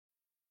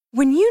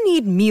When you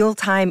need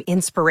mealtime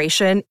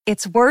inspiration,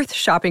 it's worth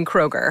shopping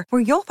Kroger,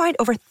 where you'll find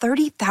over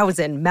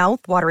 30,000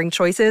 mouth-watering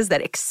choices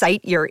that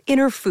excite your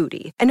inner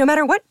foodie. And no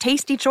matter what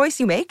tasty choice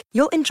you make,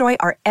 you'll enjoy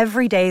our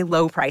everyday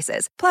low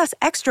prices, plus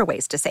extra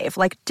ways to save,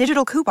 like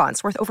digital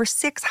coupons worth over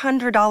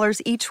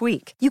 $600 each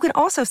week. You can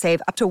also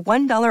save up to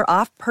 $1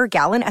 off per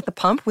gallon at the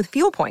pump with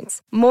fuel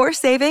points. More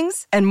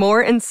savings and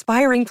more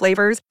inspiring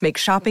flavors make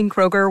shopping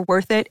Kroger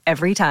worth it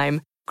every time.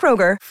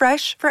 Kroger,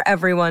 fresh for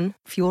everyone.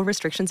 Fuel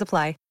restrictions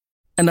apply.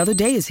 Another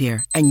day is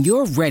here, and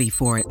you're ready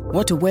for it.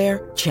 What to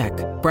wear? Check.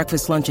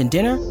 Breakfast, lunch, and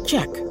dinner?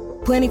 Check.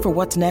 Planning for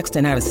what's next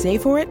and how to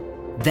save for it?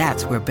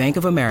 That's where Bank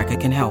of America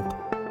can help.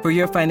 For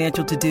your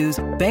financial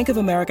to-dos, Bank of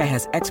America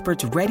has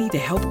experts ready to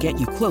help get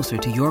you closer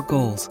to your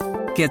goals.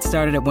 Get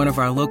started at one of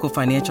our local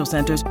financial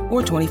centers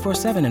or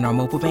 24/7 in our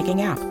mobile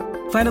banking app.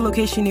 Find a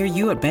location near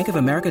you at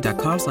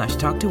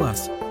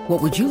bankofamerica.com/talktous.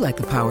 What would you like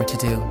the power to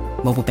do?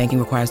 Mobile banking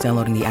requires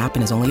downloading the app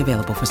and is only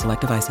available for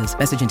select devices.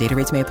 Message and data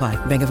rates may apply.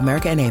 Bank of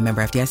America N.A.,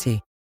 member FDIC.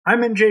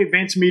 I'm NJ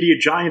Advance Media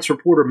Giants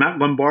reporter Matt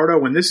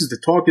Lombardo, and this is the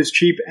Talk is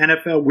Cheap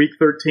NFL Week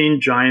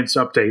 13 Giants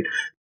update.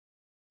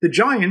 The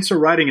Giants are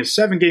riding a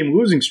 7-game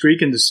losing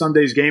streak into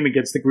Sunday's game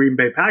against the Green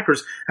Bay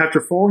Packers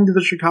after falling to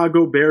the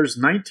Chicago Bears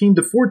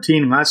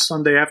 19-14 last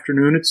Sunday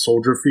afternoon at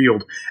Soldier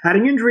Field.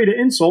 Adding injury to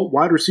insult,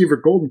 wide receiver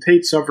Golden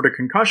Tate suffered a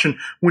concussion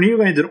when he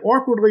landed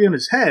awkwardly on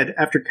his head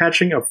after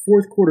catching a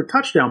fourth-quarter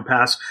touchdown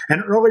pass,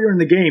 and earlier in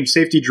the game,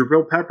 safety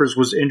Jabril Peppers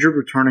was injured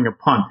returning a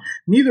punt.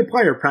 Neither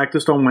player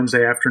practiced on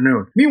Wednesday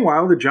afternoon.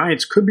 Meanwhile, the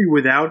Giants could be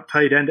without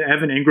tight end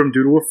Evan Ingram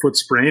due to a foot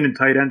sprain and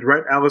tight end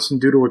Rhett Ellison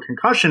due to a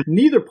concussion.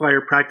 Neither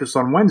player practiced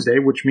on Wednesday,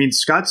 which means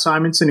Scott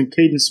Simonson and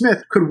Caden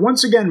Smith could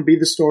once again be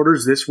the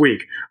starters this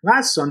week.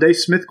 Last Sunday,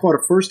 Smith caught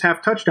a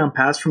first-half touchdown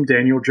pass from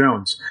Daniel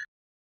Jones.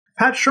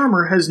 Pat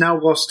Shurmur has now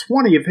lost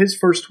 20 of his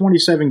first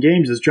 27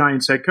 games as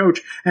Giants head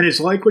coach and is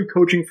likely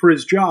coaching for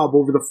his job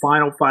over the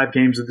final 5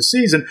 games of the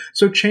season,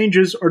 so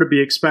changes are to be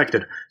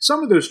expected.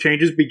 Some of those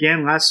changes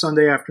began last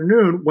Sunday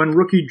afternoon when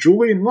rookie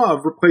Julian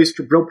Love replaced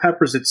Jabril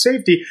Peppers at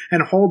safety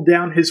and hauled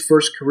down his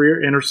first career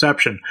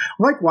interception.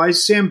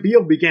 Likewise, Sam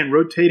Beal began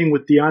rotating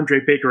with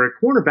DeAndre Baker at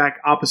cornerback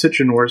opposite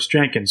Janoris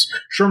Jenkins.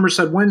 Shurmur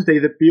said Wednesday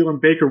that Beal and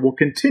Baker will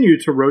continue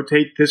to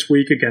rotate this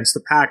week against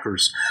the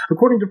Packers.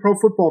 According to Pro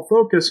Football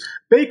Focus,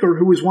 Baker,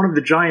 who was one of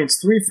the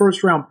Giants' 3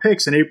 first-round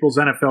picks in April's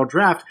NFL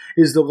draft,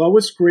 is the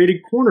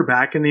lowest-graded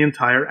cornerback in the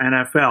entire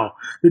NFL.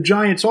 The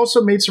Giants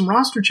also made some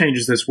roster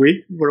changes this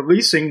week,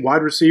 releasing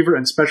wide receiver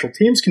and special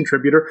teams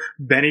contributor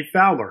Benny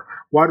Fowler.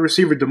 Wide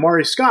receiver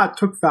Damari Scott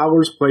took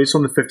Fowler's place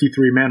on the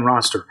 53-man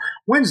roster.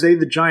 Wednesday,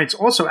 the Giants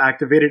also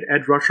activated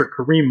edge rusher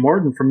Kareem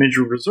Martin from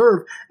injured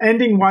reserve,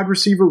 ending wide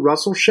receiver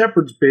Russell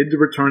Shepard's bid to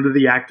return to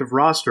the active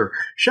roster.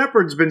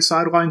 Shepard's been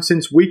sidelined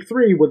since Week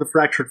 3 with a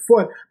fractured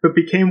foot, but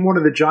became one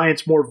of the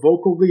Giants' more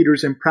vocal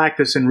leaders in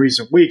practice in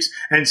recent weeks,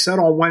 and said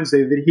on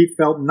Wednesday that he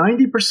felt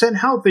 90%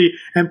 healthy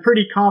and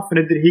pretty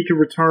confident that he could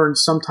return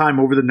sometime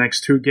over the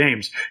next 2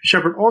 games.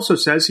 Shepard also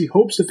says he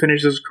hopes to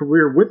finish his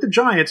career with the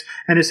Giants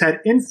and has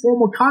had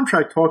informal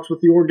contract talks with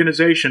the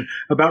organization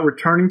about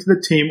returning to the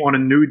team on a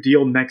new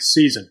deal next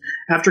season.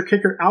 After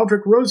kicker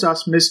Aldrick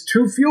Rosas missed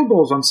 2 field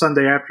goals on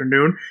Sunday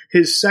afternoon,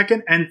 his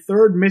second and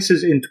third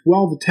misses in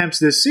 12 attempts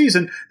this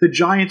season, the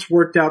Giants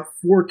worked out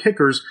 4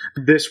 kickers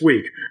this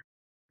week.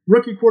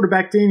 Rookie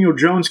quarterback Daniel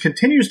Jones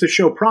continues to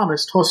show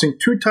promise, tossing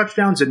 2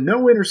 touchdowns and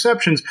no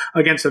interceptions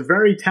against a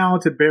very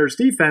talented Bears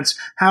defense.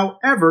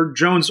 However,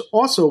 Jones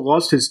also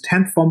lost his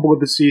 10th fumble of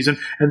the season,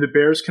 and the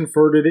Bears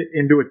converted it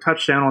into a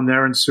touchdown on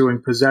their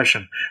ensuing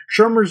possession.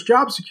 Shurmur's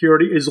job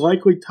security is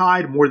likely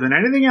tied more than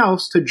anything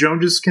else to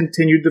Jones's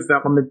continued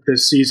development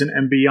this season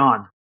and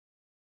beyond.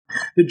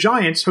 The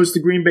Giants host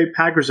the Green Bay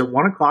Packers at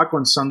 1 o'clock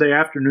on Sunday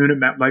afternoon at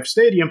MetLife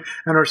Stadium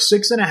and are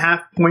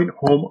 6.5-point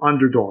home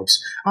underdogs.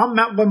 I'm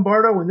Matt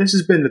Lombardo, and this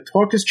has been the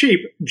Talk is Cheap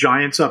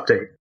Giants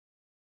Update.